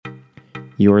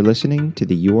You are listening to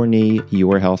the Your Knee,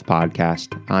 Your Health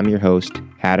podcast. I'm your host,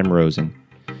 Adam Rosen.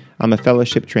 I'm a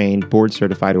fellowship-trained,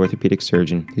 board-certified orthopedic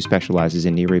surgeon who specializes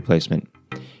in knee replacement.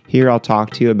 Here I'll talk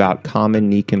to you about common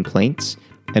knee complaints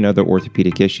and other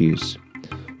orthopedic issues.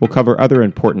 We'll cover other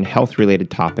important health-related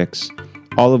topics,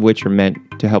 all of which are meant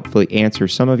to helpfully answer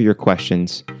some of your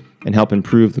questions and help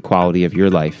improve the quality of your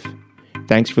life.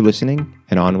 Thanks for listening,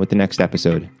 and on with the next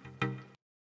episode.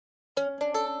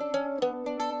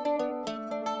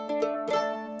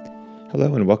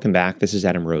 Hello and welcome back. This is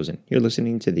Adam Rosen. You're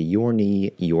listening to the Your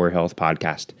Knee, Your Health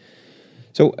podcast.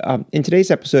 So in today's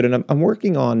episode, and I'm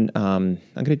working on, I'm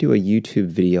going to do a YouTube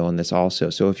video on this also.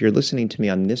 So if you're listening to me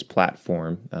on this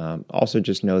platform, also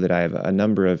just know that I have a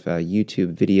number of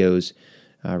YouTube videos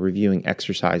reviewing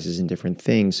exercises and different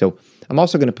things. So I'm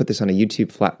also going to put this on a YouTube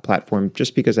platform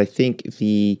just because I think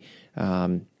the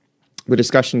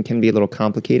discussion can be a little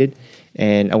complicated,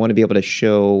 and I want to be able to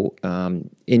show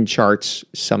in charts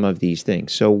some of these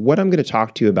things. So what I'm going to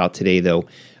talk to you about today, though,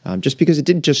 just because it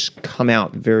didn't just come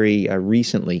out very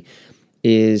recently,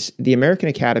 is the American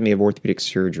Academy of Orthopedic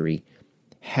Surgery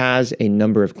has a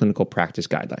number of clinical practice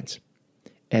guidelines.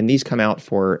 And these come out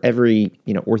for every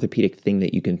orthopedic thing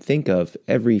that you can think of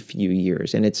every few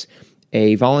years. And it's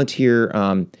a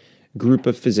volunteer group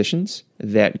of physicians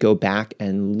that go back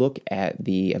and look at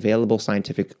the available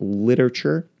scientific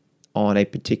literature on a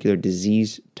particular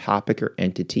disease topic or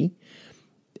entity.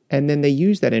 And then they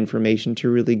use that information to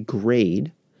really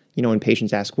grade, when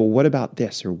patients ask, well, what about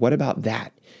this or what about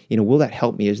that? Will that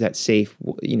help me? Is that safe?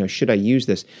 Should I use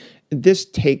this? This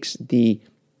takes the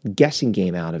guessing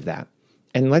game out of that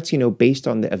and lets you know, based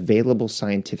on the available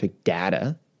scientific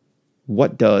data,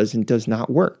 what does and does not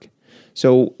work.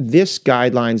 So this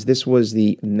was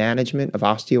the management of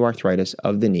osteoarthritis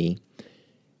of the knee,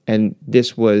 and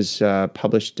this was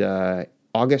published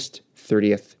August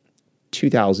 30th,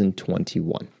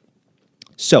 2021.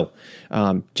 So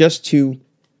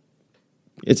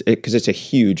because it's a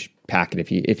huge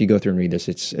packet. If you go through and read this,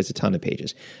 it's a ton of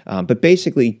pages. But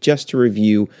basically, just to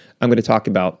review, I'm going to talk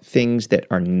about things that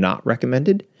are not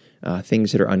recommended,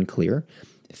 things that are unclear,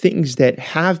 things that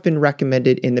have been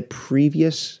recommended in the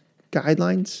previous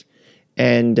guidelines,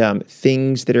 and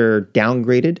things that are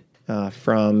downgraded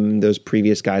from those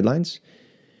previous guidelines,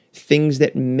 things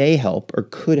that may help or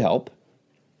could help,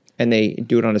 and they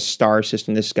do it on a star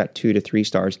system. This has got 2 to 3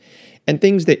 stars, and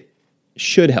things that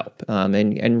should help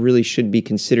and really should be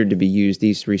considered to be used.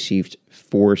 These received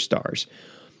 4 stars.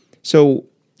 So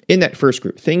in that first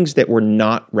group, things that were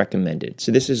not recommended.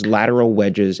 So this is lateral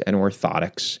wedges and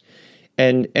orthotics.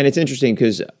 And it's interesting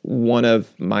because one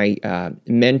of my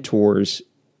mentors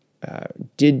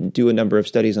did do a number of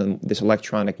studies on this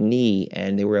electronic knee,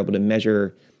 and they were able to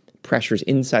measure pressures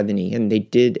inside the knee. And they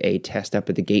did a test up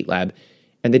at the Gait Lab,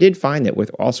 and they did find that with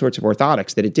all sorts of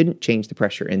orthotics that it didn't change the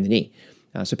pressure in the knee.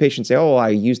 So patients say, "Oh, I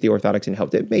used the orthotics and it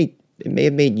helped." It may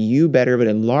have made you better, but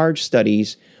in large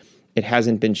studies, it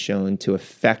hasn't been shown to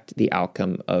affect the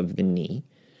outcome of the knee.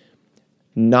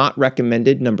 Not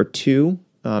recommended, number 2.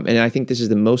 And I think this is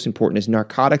the most important, is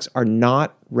narcotics are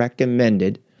not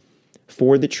recommended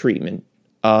for the treatment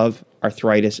of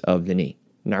arthritis of the knee.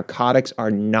 Narcotics are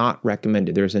not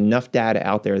recommended. There's enough data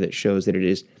out there that shows that it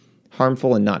is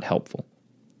harmful and not helpful.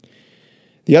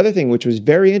 The other thing, which was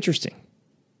very interesting,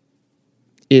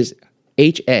 is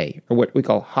HA, or what we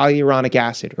call hyaluronic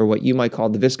acid, or what you might call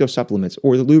the viscosupplements,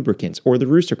 or the lubricants, or the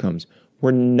rooster combs,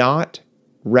 were not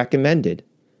recommended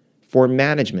for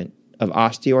management of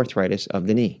osteoarthritis of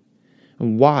the knee.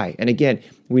 And why? And again,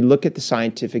 we look at the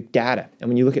scientific data, and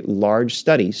when you look at large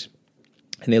studies,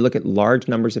 and they look at large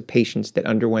numbers of patients that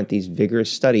underwent these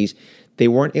vigorous studies, they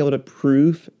weren't able to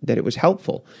prove that it was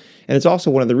helpful. And it's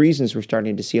also one of the reasons we're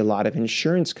starting to see a lot of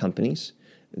insurance companies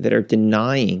that are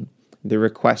denying the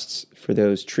requests for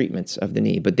those treatments of the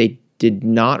knee, but they did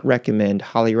not recommend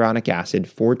hyaluronic acid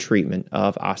for treatment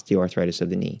of osteoarthritis of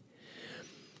the knee.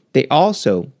 They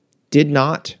also did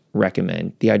not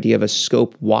recommend the idea of a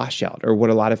scope washout, or what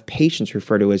a lot of patients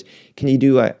refer to as, can you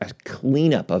do a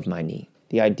cleanup of my knee?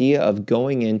 The idea of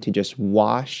going in to just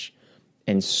wash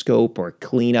and scope or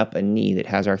clean up a knee that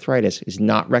has arthritis is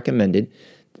not recommended.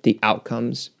 The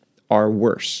outcomes are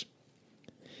worse.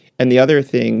 And the other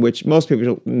thing, which most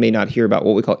people may not hear about,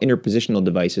 what we call interpositional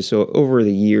devices. So over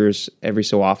the years, every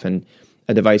so often,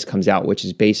 a device comes out which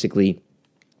is basically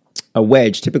a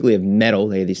wedge, typically of metal.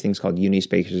 They have these things called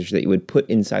unispacers that you would put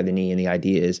inside the knee. And the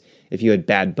idea is if you had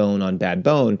bad bone on bad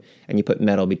bone and you put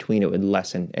metal between, it would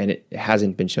lessen. And it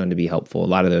hasn't been shown to be helpful. A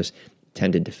lot of those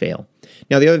tended to fail.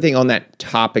 Now, the other thing on that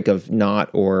topic of not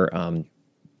or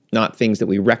not things that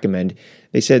we recommend.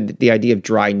 They said that the idea of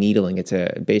dry needling, it's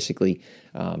a basically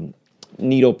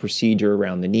needle procedure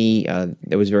around the knee.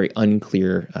 That was very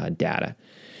unclear data.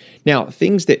 Now,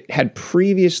 things that had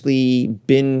previously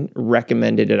been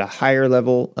recommended at a higher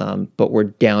level, but were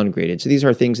downgraded. So these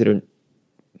are things that are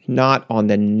not on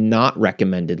the not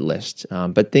recommended list,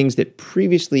 but things that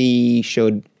previously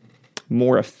showed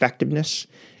more effectiveness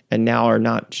and now are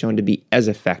not shown to be as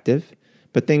effective.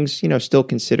 But things, still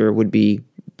consider would be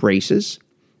braces.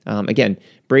 Again,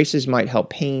 braces might help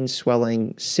pain,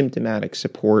 swelling, symptomatic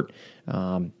support,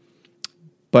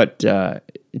 but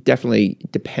it definitely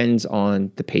depends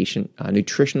on the patient.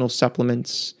 Nutritional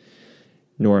supplements,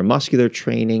 neuromuscular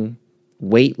training,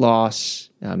 weight loss,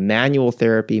 manual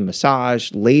therapy,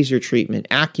 massage, laser treatment,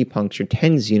 acupuncture,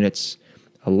 TENS units,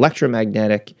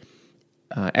 electromagnetic,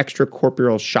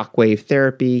 extracorporeal shockwave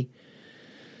therapy,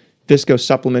 visco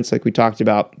supplements like we talked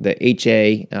about, the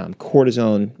HA,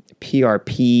 cortisone,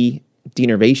 PRP,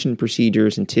 denervation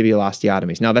procedures, and tibial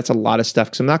osteotomies. Now, that's a lot of stuff,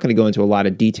 because I'm not going to go into a lot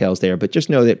of details there, but just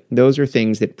know that those are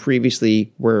things that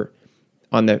previously were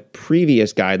on the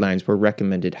previous guidelines were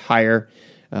recommended higher,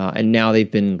 and now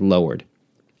they've been lowered.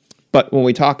 But when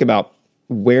we talk about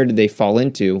where did they fall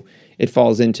into, it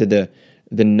falls into the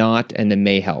not and the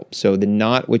may help. So the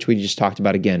not, which we just talked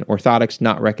about again, orthotics,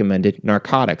 not recommended.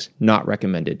 Narcotics, not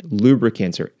recommended.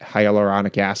 Lubricants or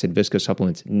hyaluronic acid, visco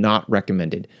supplements, not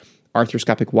recommended.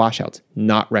 Arthroscopic washouts,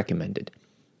 not recommended.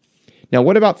 Now,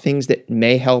 what about things that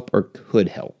may help or could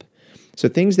help? So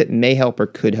things that may help or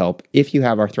could help if you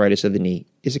have arthritis of the knee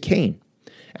is a cane.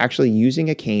 Actually, using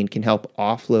a cane can help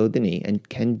offload the knee and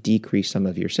can decrease some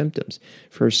of your symptoms.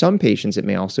 For some patients, it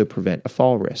may also prevent a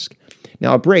fall risk.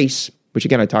 Now, a brace, which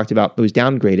again I talked about, it was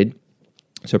downgraded.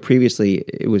 So previously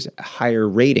it was a higher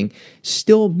rating,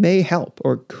 still may help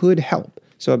or could help.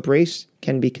 So a brace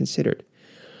can be considered.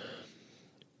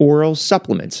 Oral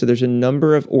supplements. So there's a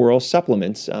number of oral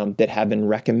supplements that have been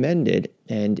recommended.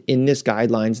 And in this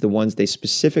guidelines, the ones they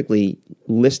specifically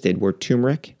listed were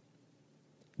turmeric,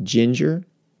 ginger,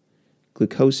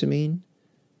 glucosamine,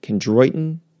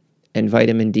 chondroitin, and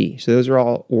vitamin D. So those are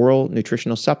all oral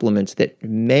nutritional supplements that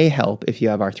may help if you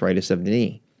have arthritis of the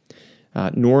knee.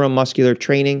 Neuromuscular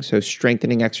training, so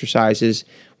strengthening exercises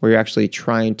where you're actually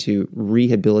trying to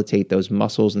rehabilitate those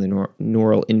muscles and the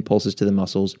neural impulses to the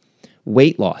muscles.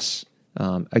 Weight loss.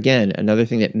 Again, another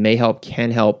thing that may help,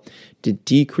 can help to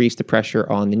decrease the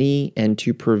pressure on the knee and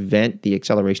to prevent the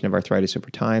acceleration of arthritis over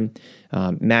time.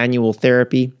 Manual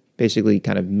therapy, basically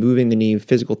kind of moving the knee,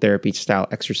 physical therapy style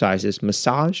exercises.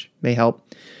 Massage may help.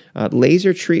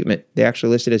 Laser treatment, they actually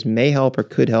listed as may help or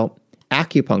could help.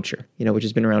 Acupuncture, which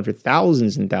has been around for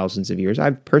thousands and thousands of years.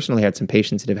 I've personally had some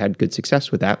patients that have had good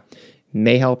success with that.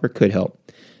 May help or could help.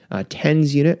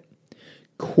 TENS unit,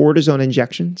 cortisone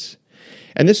injections.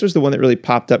 And this was the one that really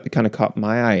popped up. It kind of caught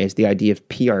my eye is the idea of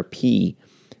PRP.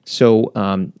 So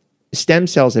stem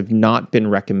cells have not been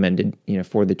recommended,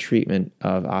 for the treatment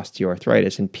of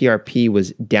osteoarthritis, and PRP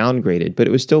was downgraded, but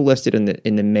it was still listed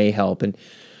in the may help. And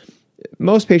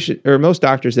most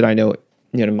doctors that I know,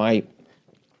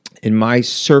 in my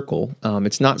circle,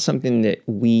 it's not something that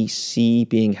we see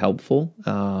being helpful.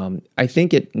 I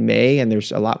think it may, and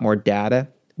there's a lot more data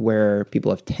where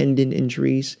people have tendon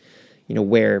injuries,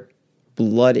 where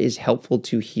blood is helpful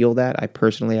to heal that. I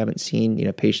personally haven't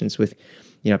seen, patients with,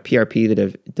 PRP that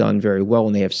have done very well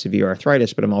when they have severe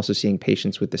arthritis, but I'm also seeing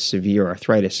patients with the severe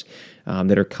arthritis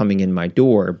that are coming in my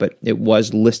door, but it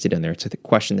was listed in there. It's a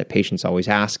question that patients always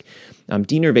ask.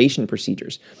 Denervation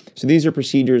procedures. So these are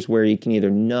procedures where you can either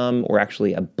numb or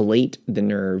actually ablate the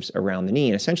nerves around the knee.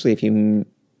 And essentially, if you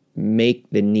make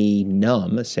the knee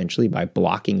numb, essentially by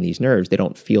blocking these nerves, they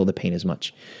don't feel the pain as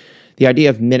much. The idea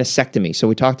of meniscectomy. So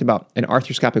we talked about an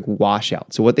arthroscopic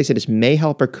washout. So what they said is may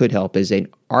help or could help is an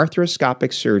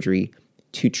arthroscopic surgery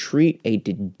to treat a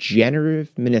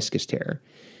degenerative meniscus tear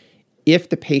if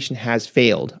the patient has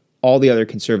failed all the other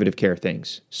conservative care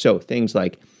things. So things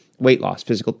like weight loss,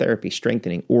 physical therapy,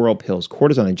 strengthening, oral pills,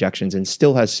 cortisone injections, and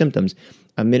still has symptoms,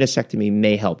 a meniscectomy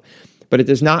may help. But it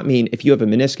does not mean if you have a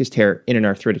meniscus tear in an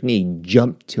arthritic knee,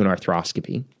 jump to an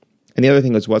arthroscopy. And the other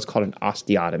thing is what's called an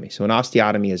osteotomy. So an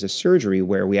osteotomy is a surgery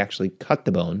where we actually cut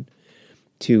the bone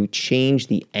to change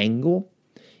the angle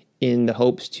in the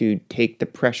hopes to take the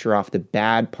pressure off the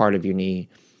bad part of your knee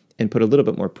and put a little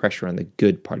bit more pressure on the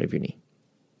good part of your knee.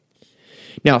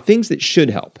 Now, things that should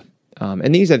help.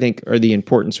 And these, I think, are the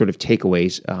important sort of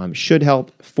takeaways. Should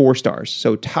help, 4 stars.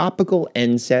 So topical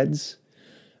NSAIDs,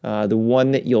 the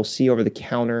one that you'll see over the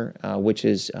counter, which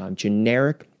is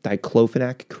generic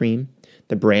diclofenac cream.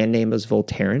 The brand name is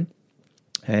Voltaren,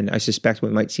 and I suspect we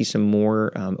might see some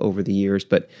more over the years,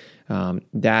 but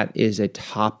That is a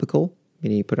topical,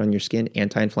 meaning you put on your skin,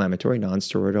 anti-inflammatory,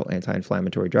 non-steroidal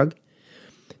anti-inflammatory drug.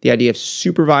 The idea of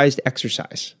supervised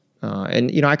exercise.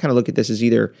 And I kind of look at this as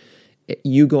either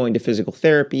you going to physical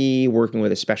therapy, working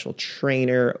with a special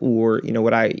trainer, or,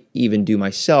 what I even do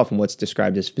myself and what's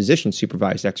described as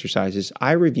physician-supervised exercises.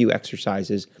 I review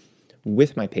exercises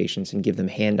with my patients and give them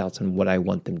handouts on what I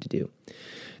want them to do.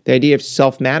 The idea of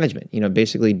self-management,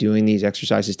 basically doing these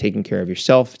exercises, taking care of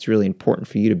yourself. It's really important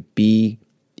for you to be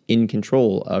in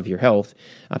control of your health.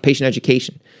 Patient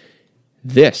education.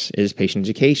 This is patient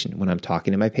education. When I'm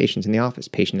talking to my patients in the office,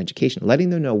 patient education, letting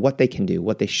them know what they can do,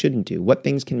 what they shouldn't do, what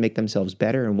things can make themselves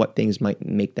better and what things might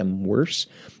make them worse,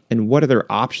 and what are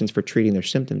their options for treating their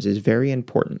symptoms is very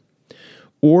important.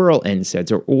 Oral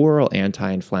NSAIDs or oral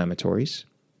anti-inflammatories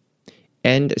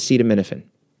and acetaminophen.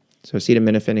 So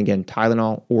acetaminophen, again,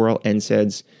 Tylenol, oral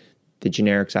NSAIDs, the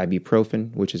generics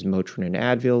ibuprofen, which is Motrin and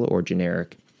Advil, or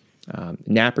generic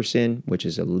naproxen, which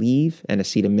is Aleve, and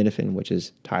acetaminophen, which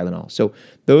is Tylenol. So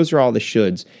those are all the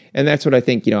shoulds. And that's what I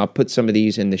think, I'll put some of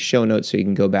these in the show notes so you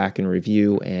can go back and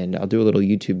review, and I'll do a little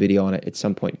YouTube video on it at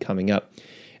some point coming up.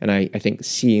 And I think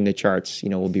seeing the charts,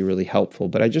 will be really helpful.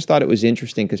 But I just thought it was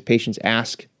interesting because patients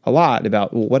ask a lot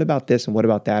about, well, what about this and what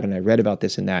about that? And I read about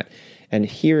this and that. And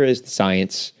here is the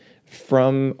science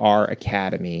from our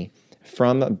academy,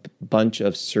 from a bunch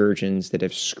of surgeons that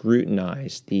have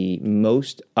scrutinized the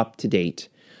most up-to-date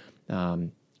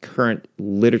current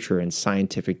literature and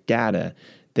scientific data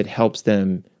that helps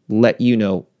them let you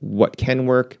know what can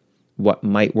work, what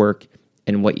might work,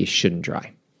 and what you shouldn't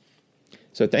try.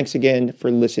 So thanks again for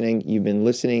listening. You've been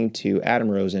listening to Adam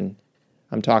Rosen.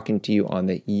 I'm talking to you on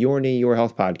the Your Knee, Your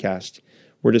Health podcast.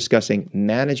 We're discussing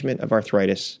management of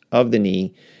arthritis of the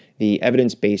knee, the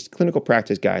evidence-based clinical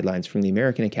practice guidelines from the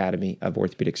American Academy of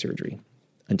Orthopedic Surgery.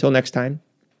 Until next time,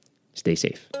 stay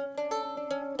safe.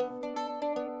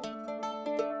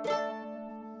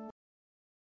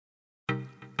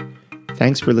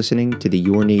 Thanks for listening to the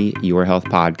Your Knee, Your Health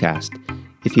podcast.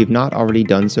 If you've not already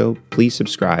done so, please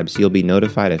subscribe so you'll be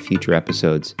notified of future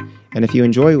episodes. And if you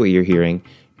enjoy what you're hearing,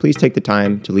 please take the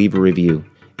time to leave a review.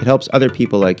 It helps other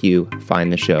people like you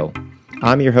find the show.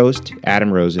 I'm your host,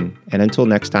 Adam Rosen, and until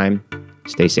next time,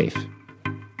 stay safe.